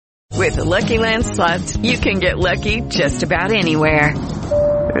With the Lucky Land Slots, you can get lucky just about anywhere.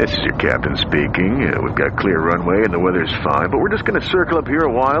 This is your captain speaking. We've got clear runway and the weather's fine, but we're just going to circle up here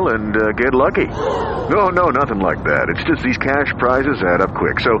a while and get lucky. No, nothing like that. It's just these cash prizes add up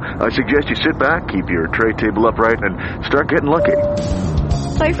quick. So I suggest you sit back, keep your tray table upright, and start getting lucky.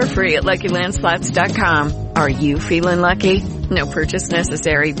 Play for free at LuckyLandSlots.com. Are you feeling lucky? No purchase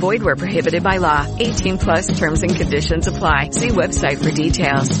necessary. Void where prohibited by law. 18+ terms and conditions apply. See website for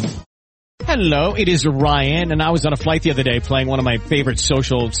details. Hello, it is Ryan, and I was on a flight the other day playing one of my favorite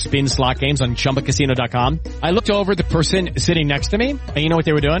social spin slot games on ChumbaCasino.com. I looked over at the person sitting next to me, and you know what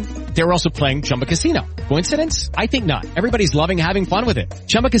they were doing? They were also playing Chumba Casino. Coincidence? I think not. Everybody's loving having fun with it.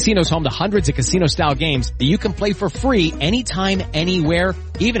 Chumba Casino is home to hundreds of casino-style games that you can play for free anytime, anywhere,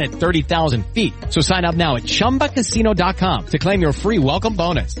 even at 30,000 feet. So sign up now at ChumbaCasino.com to claim your free welcome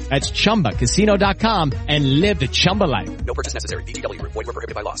bonus. That's ChumbaCasino.com and live the Chumba life. No purchase necessary. VGW. Void where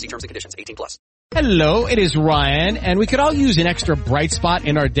prohibited by law. See terms and conditions. 18+. Hello, it is Ryan, and we could all use an extra bright spot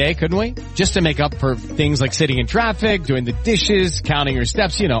in our day, couldn't we? Just to make up for things like sitting in traffic, doing the dishes, counting your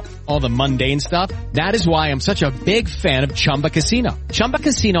steps, you know, all the mundane stuff. That is why I'm such a big fan of Chumba Casino. Chumba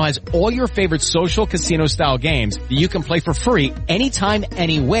Casino has all your favorite social casino-style games that you can play for free anytime,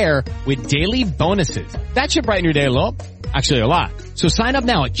 anywhere with daily bonuses. That should brighten your day a little. Actually, a lot. So sign up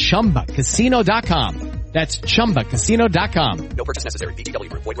now at ChumbaCasino.com. That's ChumbaCasino.com. No purchase necessary.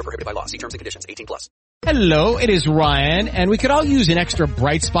 VGW. Void where prohibited by law. See terms and conditions. 18+. Hello, it is Ryan, and we could all use an extra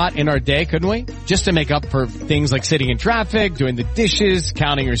bright spot in our day, couldn't we? Just to make up for things like sitting in traffic, doing the dishes,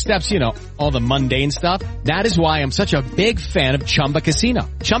 counting your steps, you know, all the mundane stuff. That is why I'm such a big fan of Chumba Casino.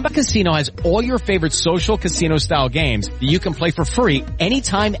 Chumba Casino has all your favorite social casino-style games that you can play for free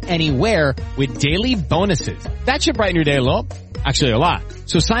anytime, anywhere with daily bonuses. That should brighten your day a little. Actually, a lot.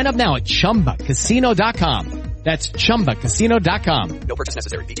 So sign up now at ChumbaCasino.com. That's ChumbaCasino.com. No purchase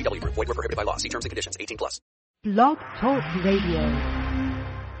necessary. VGW. Void where prohibited by law. See terms and conditions. 18+. Blog Talk Radio.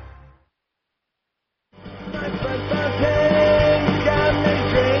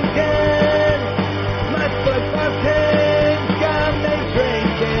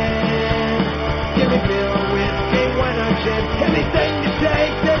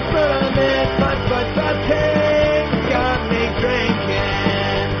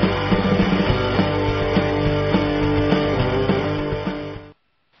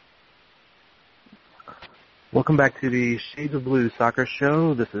 Welcome back to the Shades of Blue Soccer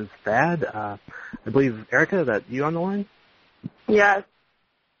Show. This is Thad. I believe, Erika, that you on the line? Yes.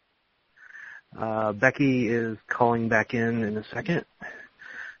 Becky is calling back in a second.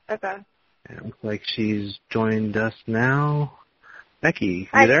 Okay. It looks like she's joined us now. Becky,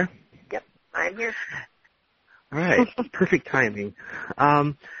 Hi. You there? Yep, I'm here. All right. Perfect timing.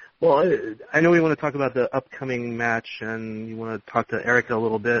 Well, I know we want to talk about the upcoming match, and you want to talk to Erika a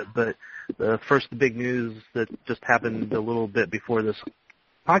little bit, but the big news that just happened a little bit before this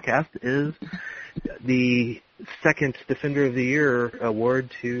podcast is the second Defender of the Year award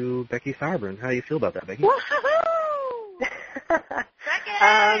to Becky Sauerbrunn. How do you feel about that, Becky? Woohoo!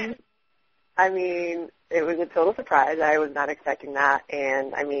 I mean, it was a total surprise. I was not expecting that,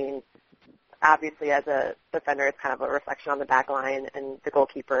 and I mean, obviously as a defender, it's kind of a reflection on the back line and the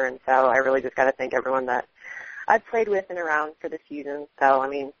goalkeeper, and so I really just got to thank everyone that I've played with and around for the season. So, I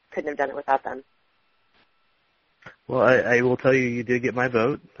mean, couldn't have done it without them. Well, I will tell you, you did get my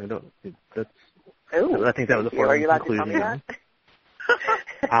vote. I think that was a foregone conclusion. Are you allowed to tell me that?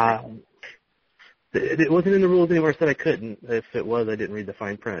 It wasn't in the rules anywhere. Said I couldn't. If it was, I didn't read the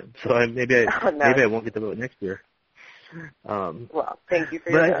fine print. So maybe I won't get the vote next year. Well, thank you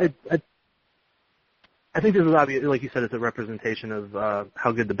for your vote. I think this is obvious. Like you said, it's a representation of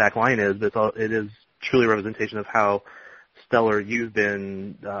how good the back line is, but it is truly a representation of how stellar you've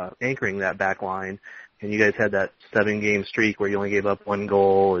been anchoring that back line. And you guys had that 7-game streak where you only gave up 1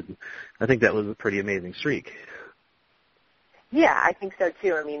 goal, and I think that was a pretty amazing streak. Yeah, I think so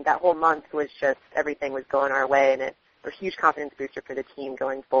too. I mean, that whole month was just everything was going our way, and it's a huge confidence booster for the team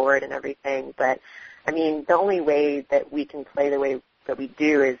going forward and everything. But, I mean, the only way that we can play the way that we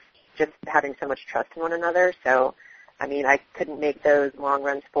do is just having so much trust in one another. So, I mean, I couldn't make those long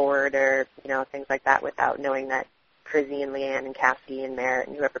runs forward or, things like that without knowing that Prizzy and Leanne and Cassie and Merritt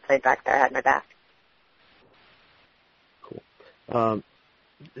and whoever played back there had my back. Cool.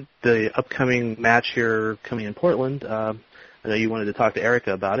 The upcoming match here coming in Portland, I know you wanted to talk to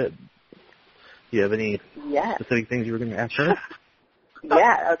Erika about it. Do you have any specific things you were going to ask her?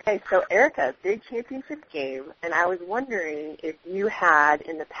 Yeah, okay. So, Erika, big championship game, and I was wondering if you had,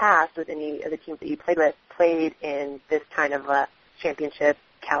 in the past, with any of the teams that you played with, played in this kind of a championship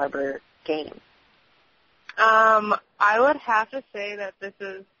caliber game. I would have to say that this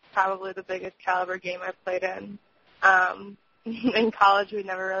is probably the biggest caliber game I've played in. In college, we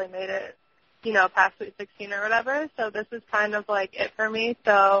never really made it, past Sweet 16 or whatever. So this is kind of like it for me.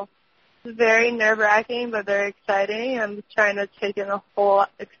 So it's very nerve-wracking, but very exciting. I'm trying to take in the whole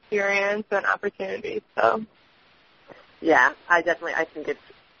experience and opportunity. So, yeah, I think it's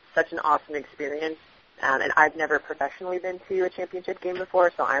such an awesome experience. And I've never professionally been to a championship game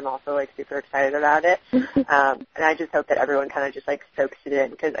before, so I'm also, like, super excited about it. And I just hope that everyone kind of just, like, soaks it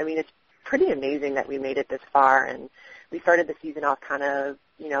in because, I mean, it's pretty amazing that we made it this far. And we started the season off kind of,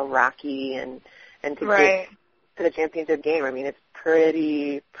 rocky and to get to the championship game, I mean, it's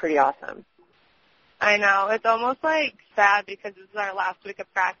pretty awesome. I know. It's almost, like, sad because this is our last week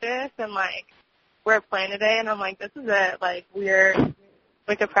of practice, and, like, we're playing today, and I'm like, this is it. Like, we're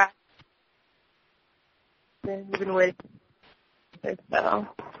week of practice. We've been waiting, so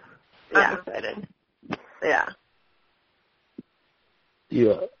I'm excited. Yeah.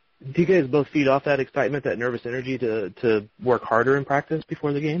 Do you guys both feed off that excitement, that nervous energy to work harder in practice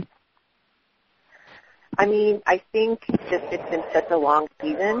before the game? I mean, I think just it's been such a long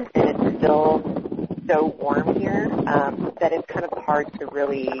season, and it's still so warm here that it's kind of hard to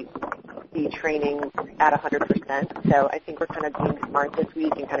really be training at 100%. So I think we're kind of being smart this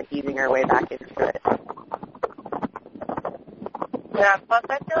week and kind of easing our way back into it. Yeah, plus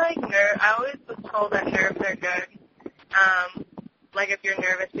I feel like I always was told that nerves are good. Like if you're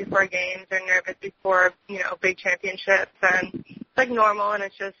nervous before games or nervous before, big championships, and it's like normal and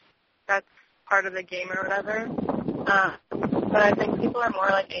it's just, that's part of the game or whatever. But I think people are more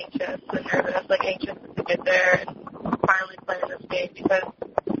like anxious and nervous, like anxious to get there and finally play in this game because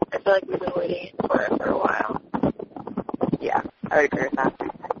I feel like we've been waiting for it for a while. Yeah, I would agree with that.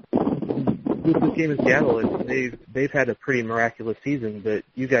 With this game in Seattle, they've had a pretty miraculous season, but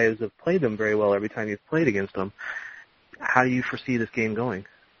you guys have played them very well every time you've played against them. How do you foresee this game going?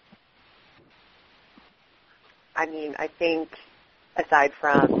 I mean, I think aside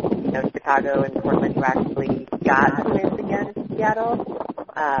from, Chicago and Portland who actually got wins against Seattle,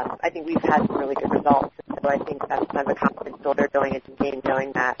 I think we've had some really good results. So I think that's kind of a confidence builder going into the game,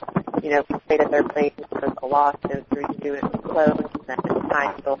 knowing that, if we stayed at their place instead of a loss, those 3-2 and close, and then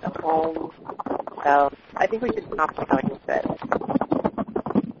time to build at home. So I think we should be confident going into it.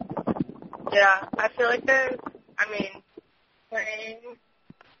 Yeah, I feel like playing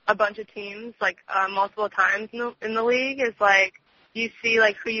a bunch of teams, like, multiple times in the league is, like, you see,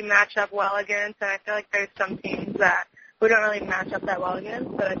 like, who you match up well against, and I feel like there's some teams that we don't really match up that well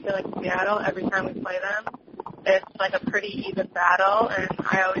against, but I feel like Seattle, every time we play them, it's, like, a pretty even battle, and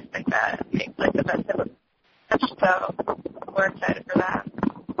I always think that makes, like, the best type of match, so we're excited for that.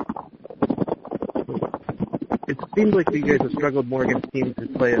 It seems like you guys have struggled more against teams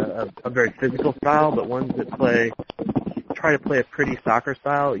that play a very physical style, but ones that try to play a pretty soccer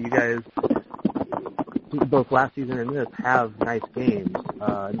style. You guys, both last season and this, have nice games.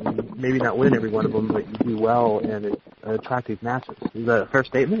 Maybe not win every one of them, but you do well, and it's attractive matches. Is that a fair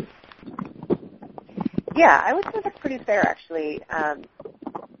statement? Yeah, I would say that's pretty fair, actually.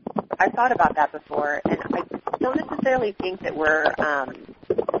 I've thought about that before, and I don't necessarily think that we're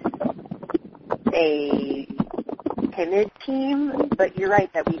a timid team, but you're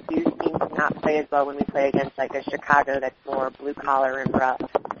right that we do seem to not play as well when we play against, like, a Chicago that's more blue-collar and rough,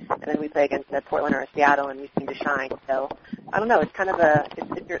 and then we play against a Portland or a Seattle and we seem to shine. So, I don't know, it's kind of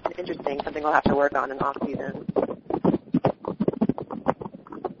it's interesting, something we'll have to work on in off-season.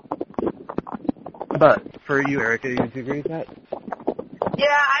 But for you, Erika, do you agree with that? Yeah,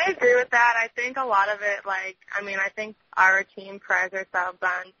 I agree with that. I think a lot of it, I think our team prides ourselves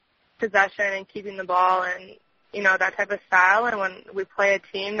on possession and keeping the ball and, that type of style. And when we play a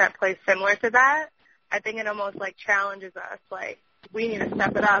team that plays similar to that, I think it almost, challenges us. We need to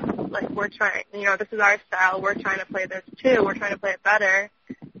step it up. We're trying, this is our style. We're trying to play this too. We're trying to play it better.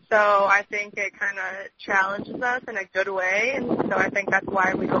 So I think it kind of challenges us in a good way. And so I think that's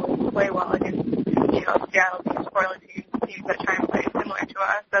why we always play well against, Seattle teams, Portland teams that try and play similar to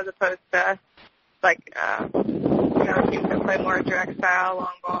us as opposed to, teams that play more direct style,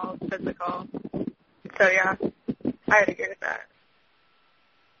 long balls, physical. So, yeah, I would agree with that.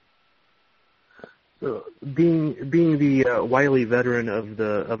 So, being the wily veteran of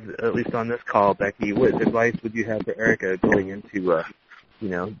at least on this call, Becky, what advice would you have for Erika going into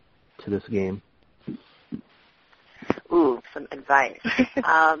to this game? Ooh, some advice.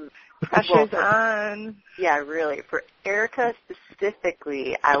 Pressure's on. Yeah, really. For Erika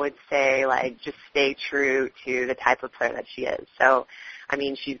specifically, I would say, just stay true to the type of player that she is. So,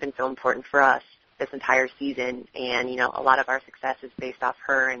 she's been so important for us this entire season, and, you know, a lot of our success is based off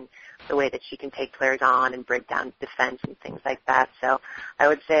her and the way that she can take players on and break down defense and things like that. So I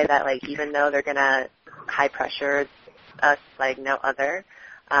would say that, like, even though they're going to high pressure us like no other,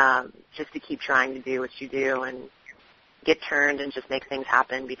 just to keep trying to do what you do and get turned and just make things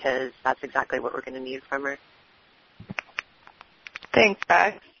happen, because that's exactly what we're going to need from her. Thanks,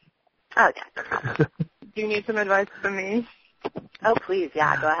 Bex. Oh, yeah, no problem. Do you need some advice from me? Oh, please,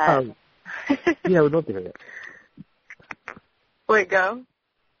 yeah, go ahead. Yeah, we'd love to hear that. Wait, go.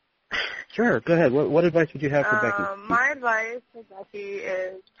 Sure, go ahead. What advice would you have for Becky? My advice for Becky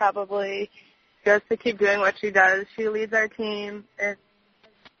is probably just to keep doing what she does. She leads our team,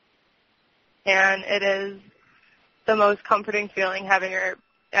 and it is the most comforting feeling having her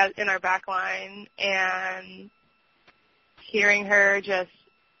in our back line and hearing her just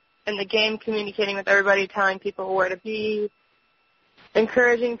in the game, communicating with everybody, telling people where to be,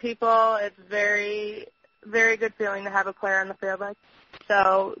 encouraging people. It's very, very good feeling to have a player on the field like that.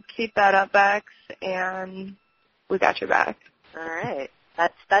 So keep that up, Bex, and we got your back. All right.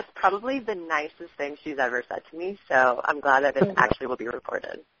 That's probably the nicest thing she's ever said to me, so I'm glad that it actually will be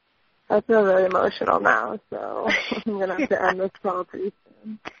reported. I feel very emotional now, so I'm going to have to end this call pretty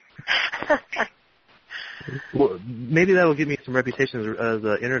soon. Well, maybe that will give me some reputation as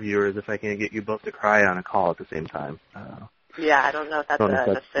an interviewer, if I can get you both to cry on a call at the same time. Yeah, I don't know if that's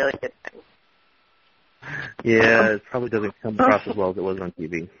necessarily a good thing. Yeah, it probably doesn't come across as well as it was on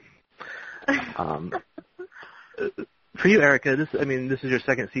TV. For you, Erika, this is your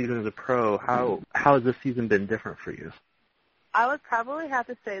second season as a pro. How has this season been different for you? I would probably have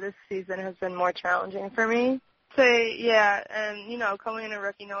to say this season has been more challenging for me. And, you know, coming in a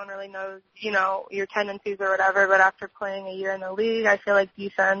rookie, no one really knows, you know, your tendencies or whatever, but after playing a year in the league, I feel like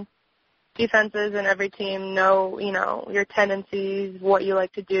defenses in every team know, you know, your tendencies, what you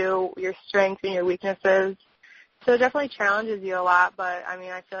like to do, your strengths and your weaknesses. So it definitely challenges you a lot, but, I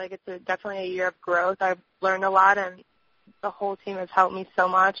mean, I feel like it's definitely a year of growth. I've learned a lot, and the whole team has helped me so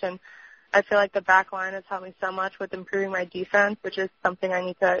much, and I feel like the back line has helped me so much with improving my defense, which is something I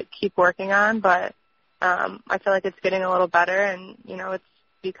need to keep working on, but I feel like it's getting a little better, and, you know, it's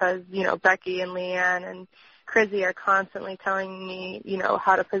because, you know, Becky and Leanne and Chrissy are constantly telling me, you know,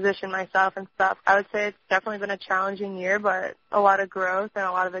 how to position myself and stuff. I would say it's definitely been a challenging year, but a lot of growth and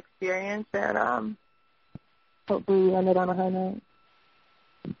a lot of experience, and hopefully we ended on a high note.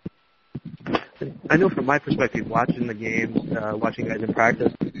 I know from my perspective, watching the games, watching guys in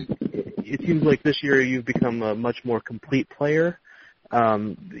practice, it seems like this year you've become a much more complete player.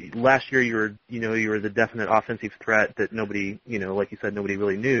 Last year you were the definite offensive threat that nobody, you know, like you said, nobody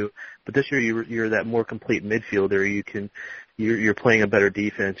really knew. But this year you're that more complete midfielder. You're playing a better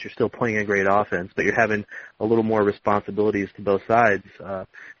defense. You're still playing a great offense, but you're having a little more responsibilities to both sides.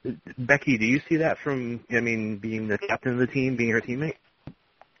 Becky, do you see that from, being the captain of the team, being her teammate?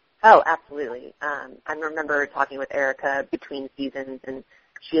 Oh, absolutely. I remember talking with Erika between seasons, and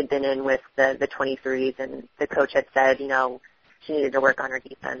she had been in with the 23s, and the coach had said, you know, she needed to work on her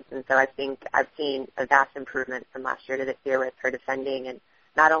defense. And so I think I've seen a vast improvement from last year to this year with her defending, and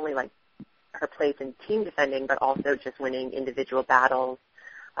not only like her place in team defending, but also just winning individual battles,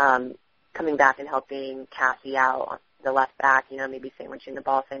 coming back and helping Cassie out on the left back, you know, maybe sandwiching the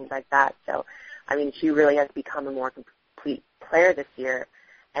ball, things like that. So, I mean, she really has become a more complete player this year.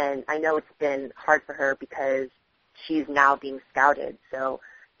 And I know it's been hard for her because she's now being scouted. So,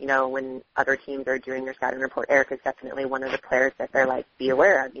 you know, when other teams are doing their scouting report, Erika's definitely one of the players that they're like, be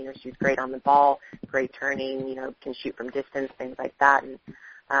aware of. You know, she's great on the ball, great turning, you know, can shoot from distance, things like that. And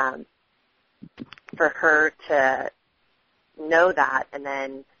for her to know that and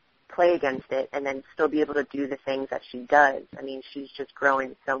then play against it and then still be able to do the things that she does, I mean, she's just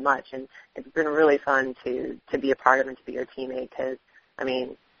growing so much. And it's been really fun to be a part of and to be her teammate because, I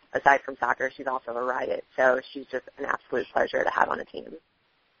mean, aside from soccer, she's also a riot. So she's just an absolute pleasure to have on a team.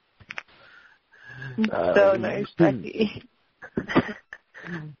 So nice, Becky.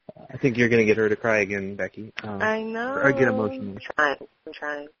 I think you're going to get her to cry again, Becky. I know. Or get emotional. I'm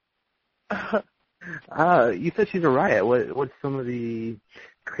trying. You said she's a riot. What's some of the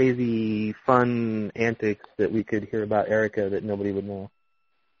crazy, fun antics that we could hear about Erika that nobody would know?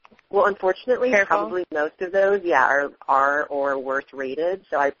 Well, unfortunately, probably most of those, are or worse rated,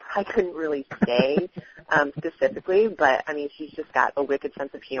 so I probably couldn't really say specifically, but, I mean, she's just got a wicked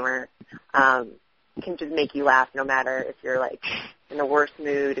sense of humor. Can just make you laugh no matter if you're, like, in the worst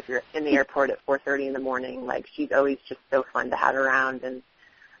mood, if you're in the airport at 4:30 in the morning. Like, she's always just so fun to have around, and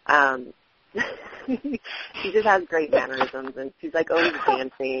she just has great mannerisms, and she's, like, always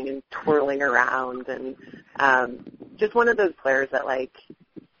dancing and twirling around, and just one of those players that, like,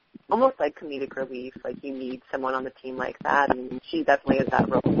 almost like comedic relief. Like you need someone on the team like that, and she definitely is that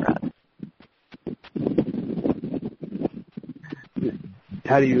role for us.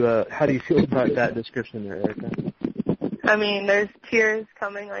 How do you feel about that description there, Erika? I mean, there's tears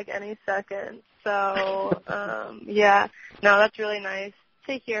coming like any second. So, yeah. No, that's really nice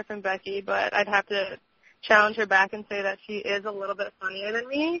to hear from Becky, but I'd have to challenge her back and say that she is a little bit funnier than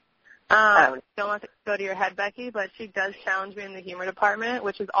me. Don't let it go to your head, Becky, but she does challenge me in the humor department,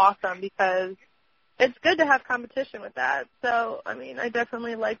 which is awesome because it's good to have competition with that. So, I mean, I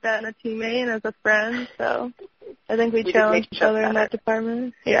definitely like that in a teammate and as a friend. So I think we challenge each other in that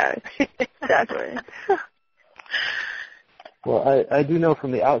department. Yeah, exactly. Well, I do know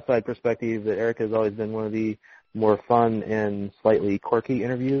from the outside perspective that Erika has always been one of the more fun and slightly quirky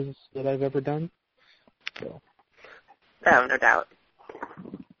interviews that I've ever done. So. Oh, no doubt.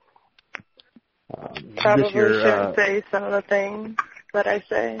 Probably shouldn't say some of the things that I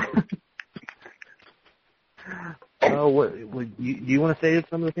say. Do you want to say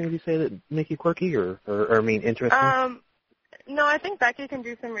some of the things you say that make you quirky or interesting? No, I think Becky can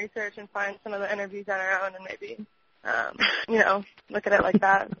do some research and find some of the interviews on her own and maybe, look at it like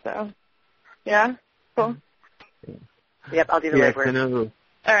that. So, yeah, cool. Yep, I'll do the legwork. I know.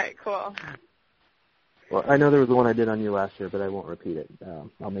 All right, cool. Well, I know there was the one I did on you last year, but I won't repeat it.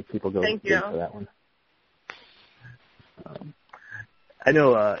 I'll make people go Thank you for that one. I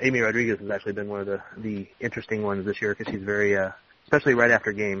know Amy Rodriguez has actually been one of the interesting ones this year because she's very, especially right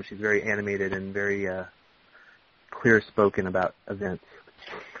after games, she's very animated and very clear-spoken about events.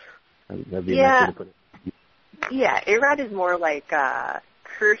 That'd be a nice way to put it. Yeah, A-Rod is more like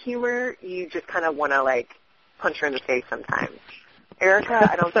her humor. You just kind of want to, like, punch her in the face sometimes. Erika,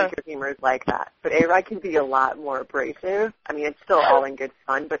 I don't think her humor is like that. But A-Rod can be a lot more abrasive. I mean, it's still all in good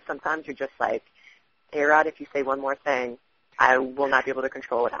fun, but sometimes you're just like, A-Rod, if you say one more thing, I will not be able to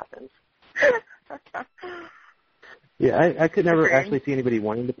control what happens. Yeah, I could never actually see anybody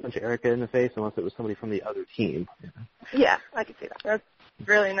wanting to punch Erika in the face unless it was somebody from the other team. Yeah, I could see that. That's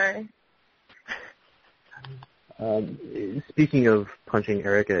really nice. Speaking of punching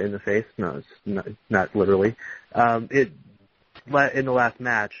Erika in the face, no, it's not literally. In the last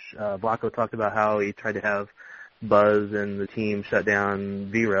match, Vlaco talked about how he tried to have Buzz and the team shut down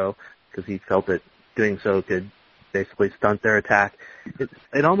Vero because he felt that doing so could basically stunt their attack.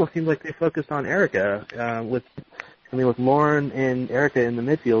 It almost seems like they focused on Erika. With Lauren and Erika in the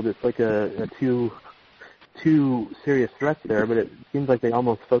midfield, it's like a two serious threats there, but it seems like they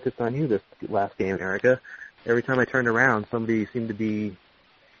almost focused on you this last game, Erika. Every time I turned around, somebody seemed to be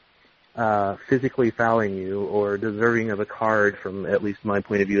physically fouling you or deserving of a card from at least my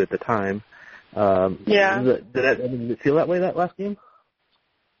point of view at the time. Yeah. Did it feel that way that last game?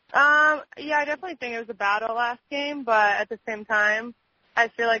 Yeah, I definitely think it was a battle last game, but at the same time, I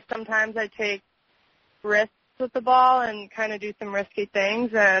feel like sometimes I take risks with the ball and kind of do some risky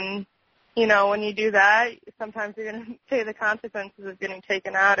things, and, when you do that, sometimes you're going to pay the consequences of getting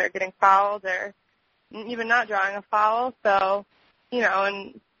taken out or getting fouled or even not drawing a foul. So,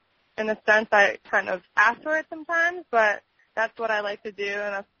 and in a sense, I kind of ask for it sometimes, but that's what I like to do,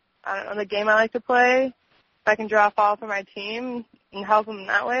 and that's, the game I like to play. If I can draw a foul for my team and help them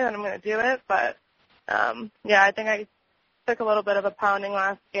that way, then I'm going to do it. But, yeah, I think I took a little bit of a pounding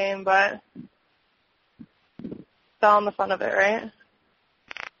last game, but it's all in the fun of it, right?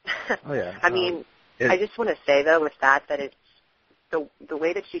 Oh, yeah. I mean, I just want to say, though, with that it's the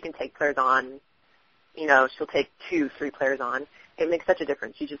way that she can take players on, she'll take 2-3 players on. It makes such a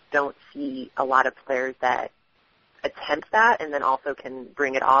difference. You just don't see a lot of players that attempt that and then also can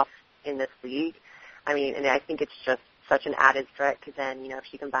bring it off in this league. I mean, and I think it's just such an added threat because then, if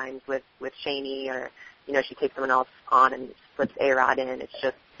she combines with Shaney or, she takes someone else on and flips A-Rod in,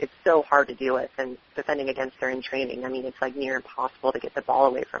 it's so hard to deal with. And defending against her in training, I mean, it's like near impossible to get the ball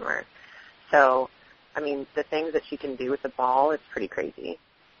away from her. So, I mean, the things that she can do with the ball, it's pretty crazy.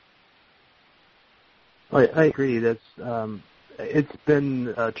 I agree. It's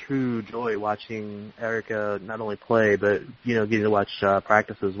been a true joy watching Erika not only play, but, getting to watch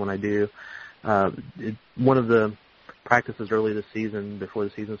practices when I do. One of the practices early this season, before the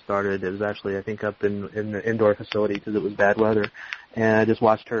season started, it was actually, I think, up in the indoor facility because it was bad weather. And I just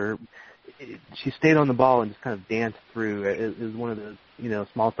watched her. She stayed on the ball and just kind of danced through. It was one of the,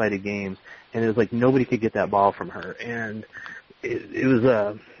 small-sided games. And it was like nobody could get that ball from her. And it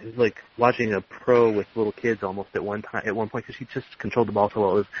was like watching a pro with little kids almost at one point because she just controlled the ball so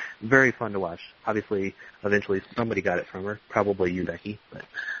well. It was very fun to watch. Obviously, eventually somebody got it from her, probably you, Becky. But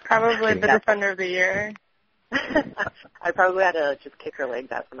probably the defender of the year. I probably had to just kick her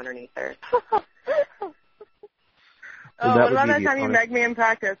legs out from underneath her. Oh, what about that time you begged me in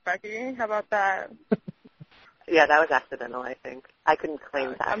practice, Becky? How about that? Yeah, that was accidental, I think. I couldn't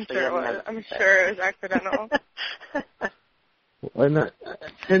claim that. I'm sure it was accidental.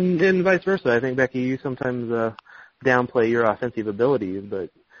 And vice versa. I think, Becky, you sometimes downplay your offensive abilities, but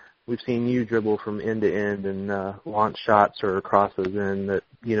we've seen you dribble from end to end and launch shots or crosses in that,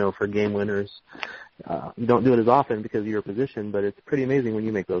 for game winners. You don't do it as often because of your position, but it's pretty amazing when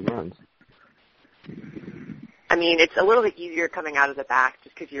you make those runs. I mean, it's a little bit easier coming out of the back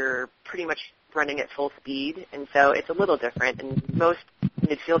just because you're pretty much running at full speed, and so it's a little different. And most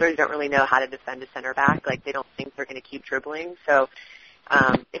midfielders don't really know how to defend a center back. Like, they don't think they're going to keep dribbling. So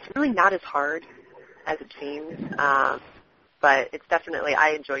it's really not as hard as it seems. But it's definitely, I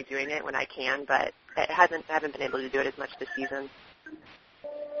enjoy doing it when I can, but I haven't been able to do it as much this season.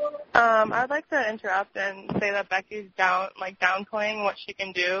 I'd like to interrupt and say that Becky's downplaying what she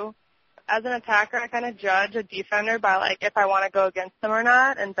can do. As an attacker, I kind of judge a defender by, if I want to go against them or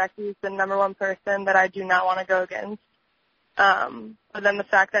not, and Becky's the number one person that I do not want to go against. But then the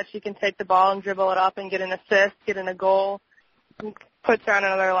fact that she can take the ball and dribble it up and get an assist, get in a goal, puts her on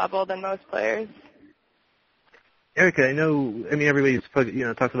another level than most players. Erika, everybody's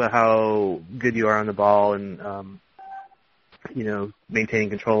talks about how good you are on the ball and maintaining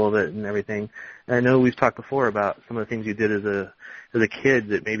control of it and everything. And I know we've talked before about some of the things you did as a kid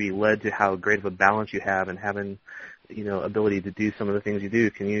that maybe led to how great of a balance you have and having, ability to do some of the things you do.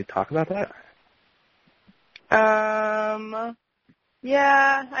 Can you talk about that?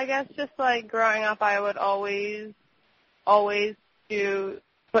 Yeah, I guess just growing up, I would always do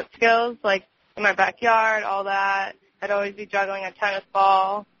foot skills, in my backyard, all that. I'd always be juggling a tennis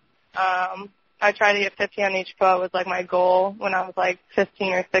ball. I tried to get 50 on each foot was my goal when I was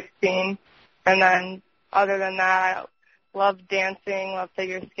 15 or 16. And then other than that, I loved dancing, loved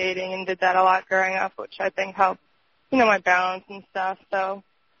figure skating, and did that a lot growing up, which I think helped, my balance and stuff. So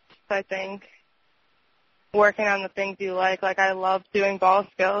I think working on the things you like I loved doing ball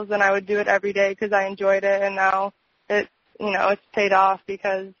skills, and I would do it every day because I enjoyed it. And now it's paid off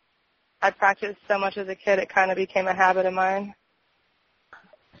because I practiced so much as a kid, it kind of became a habit of mine.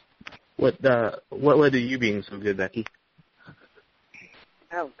 What led to you being so good, Becky?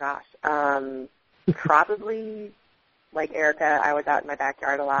 Oh, gosh. Probably, like Erika, I was out in my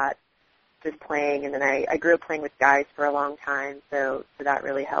backyard a lot just playing, and then I grew up playing with guys for a long time, so that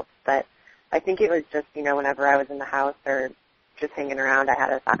really helped. But I think it was just, whenever I was in the house or just hanging around, I had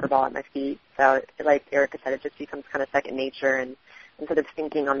a soccer ball at my feet. So like Erika said, it just becomes kind of second nature, and instead of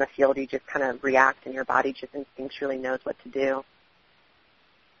thinking on the field, you just kind of react, and your body just instinctually knows what to do.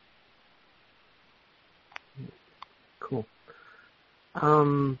 Cool. I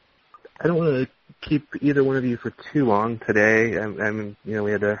don't want to keep either one of you for too long today.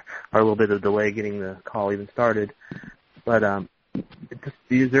 We had our little bit of delay getting the call even started. But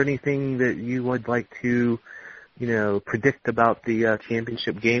is there anything that you would like to, predict about the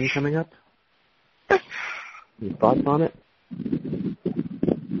championship game coming up? Any thoughts on it?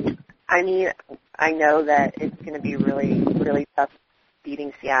 I mean, I know that it's going to be really, really tough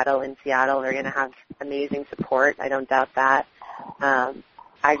beating Seattle. In Seattle, they're going to have amazing support. I don't doubt that.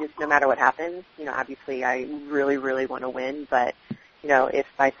 I just, no matter what happens, obviously I really, really want to win. But, if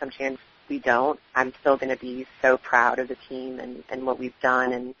by some chance we don't, I'm still going to be so proud of the team and what we've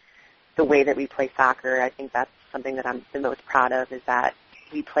done and the way that we play soccer. I think that's something that I'm the most proud of, is that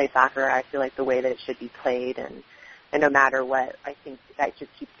we play soccer, I feel like, the way that it should be played. And no matter what, I think that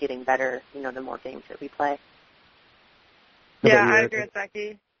just keeps getting better, the more games that we play. Yeah, I agree with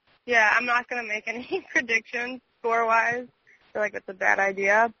Becky. Yeah, I'm not going to make any predictions score-wise. I feel like it's a bad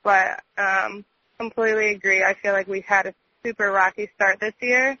idea, but completely agree. I feel like we had a super rocky start this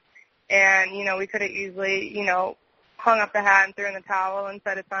year, and, we could have easily, hung up the hat and threw in the towel and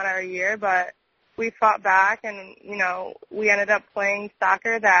said it's not our year, but we fought back, and, we ended up playing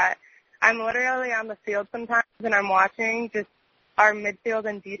soccer that I'm literally on the field sometimes, and I'm watching just our midfield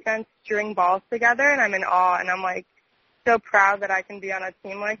and defense string balls together, and I'm in awe, and I'm so proud that I can be on a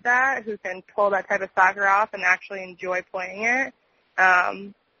team like that who can pull that type of soccer off and actually enjoy playing it.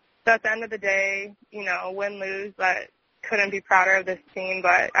 So at the end of the day, win, lose, but couldn't be prouder of this team,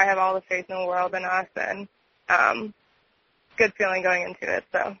 but I have all the faith in the world in us, and good feeling going into it.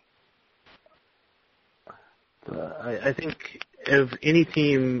 So I think if any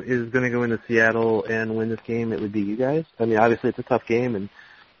team is going to go into Seattle and win this game, it would be you guys. I mean, obviously it's a tough game, and,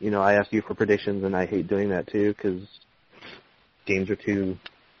 I ask you for predictions, and I hate doing that too because games are too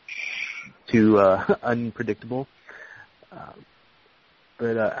unpredictable.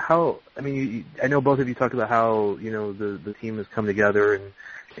 But I know both of you talked about how, the team has come together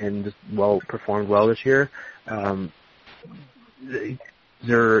and just performed well this year. can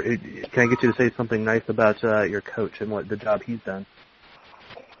I get you to say something nice about your coach and what the job he's done?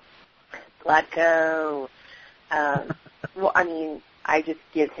 Vlatko. Well, I mean, I just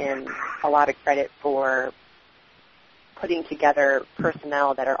give him a lot of credit for putting together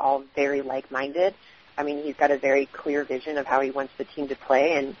personnel that are all very like-minded. I mean, he's got a very clear vision of how he wants the team to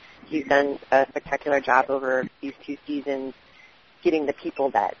play, and he's done a spectacular job over these 2 seasons getting the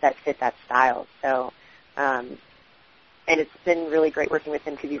people that fit that style. So, and it's been really great working with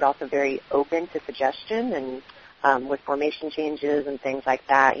him because he's also very open to suggestion and with formation changes and things like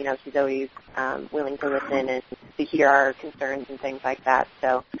that. You know, he's always willing to listen and to hear our concerns and things like that.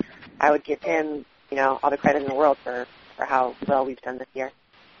 So I would give him, you know, all the credit in the world for how well we've done this year.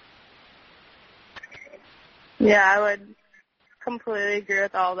 Yeah, I would completely agree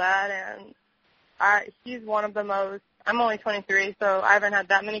with all that. And he's one of the most, I'm only 23, so I haven't had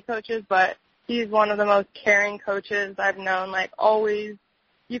that many coaches, but he's one of the most caring coaches I've known. Like, always,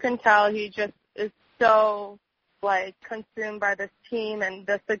 you can tell he just is so, like, consumed by this team and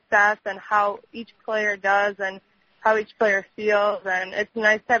the success and how each player does and how each player feels. And it's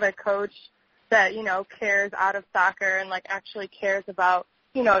nice to have a coach that, you know, cares out of soccer and, like, actually cares about,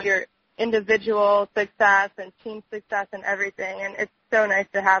 you know, your individual success and team success and everything. And it's so nice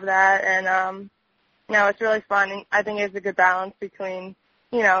to have that. And, you know, it's really fun. I think it's a good balance between,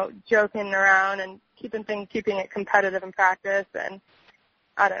 you know, joking around and keeping it competitive in practice. And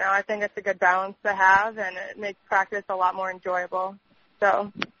I don't know, I think it's a good balance to have, and it makes practice a lot more enjoyable.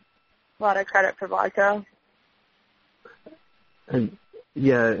 So a lot of credit for Vlatko. And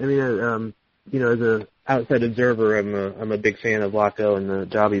yeah, I mean, you know, as an outside observer, I'm a big fan of Vlatko and the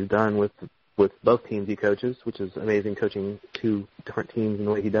job he's done with both teams he coaches, which is amazing, coaching 2 different teams in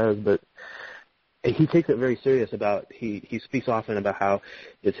the way he does. But he takes it very serious about, he speaks often about how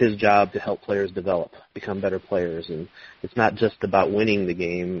it's his job to help players develop, become better players. And it's not just about winning the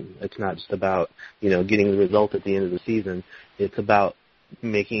game. It's not just about, you know, getting the result at the end of the season. It's about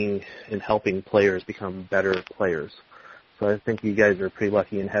making and helping players become better players. So I think you guys are pretty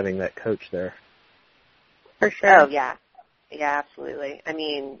lucky in having that coach there. For sure. Oh, yeah. Yeah, absolutely. I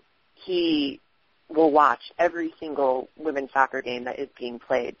mean, he will watch every single women's soccer game that is being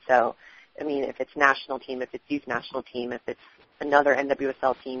played. So, I mean, if it's national team, if it's youth national team, if it's another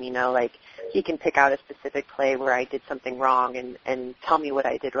NWSL team, you know, like, he can pick out a specific play where I did something wrong and tell me what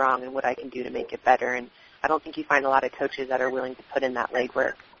I did wrong and what I can do to make it better. And I don't think you find a lot of coaches that are willing to put in that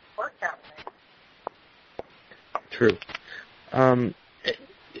legwork. True.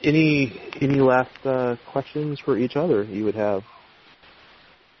 Any last questions for each other you would have?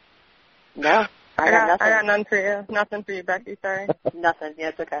 No, I got none for you. Nothing for you, Becky. Sorry. Nothing. Yeah,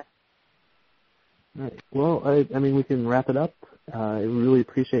 it's okay. All right. Well, I mean, we can wrap it up. I really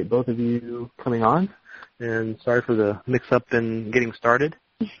appreciate both of you coming on, and sorry for the mix-up in getting started.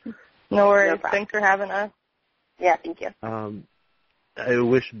 No worries. No, thanks for having us. Yeah, thank you. I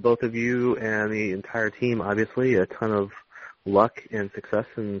wish both of you and the entire team, obviously, a ton of luck and success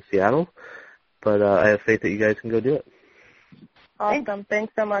in Seattle, but I have faith that you guys can go do it. Awesome.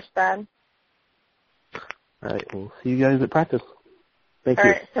 Thanks so much, Dad. All right. We'll see you guys at practice. Thank you.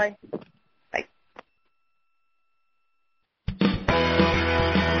 All right. Bye. Bye.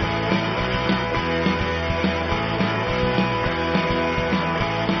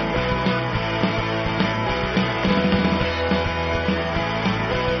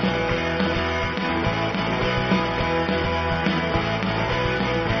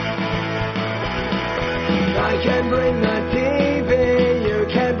 I can bring the TV, you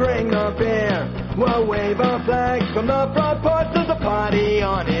can bring the beer. We'll wave our flags from the front porch, there's a party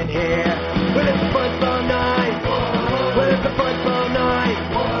on in here. When it's football night, when it's a football night,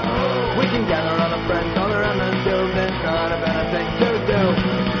 we can gather all the friends all around the dome, there's not a better thing to do.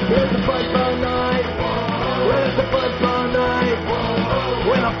 When it's a football night, when it's a football night,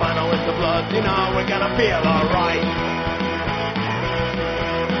 when the final whistle blows, you know we're gonna feel alright.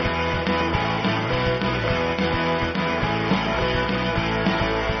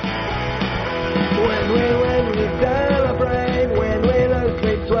 When we win, we celebrate. When we lose,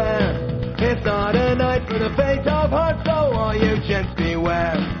 we swear. It's not a night for the faint of heart, so all you gents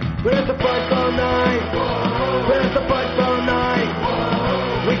beware. When it's a football night, when it's a football night,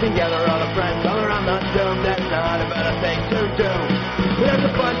 we can gather all the friends all around the dome. That's not a better thing to do. When it's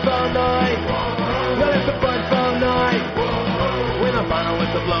a football night, when it's a football night, when the final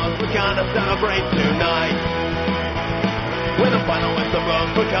whistle blows, we're gonna celebrate tonight. When the final whistle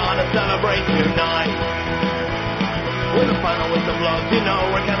blows, we're gonna celebrate tonight. When the final whistle blows, you know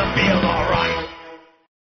we're gonna feel alright.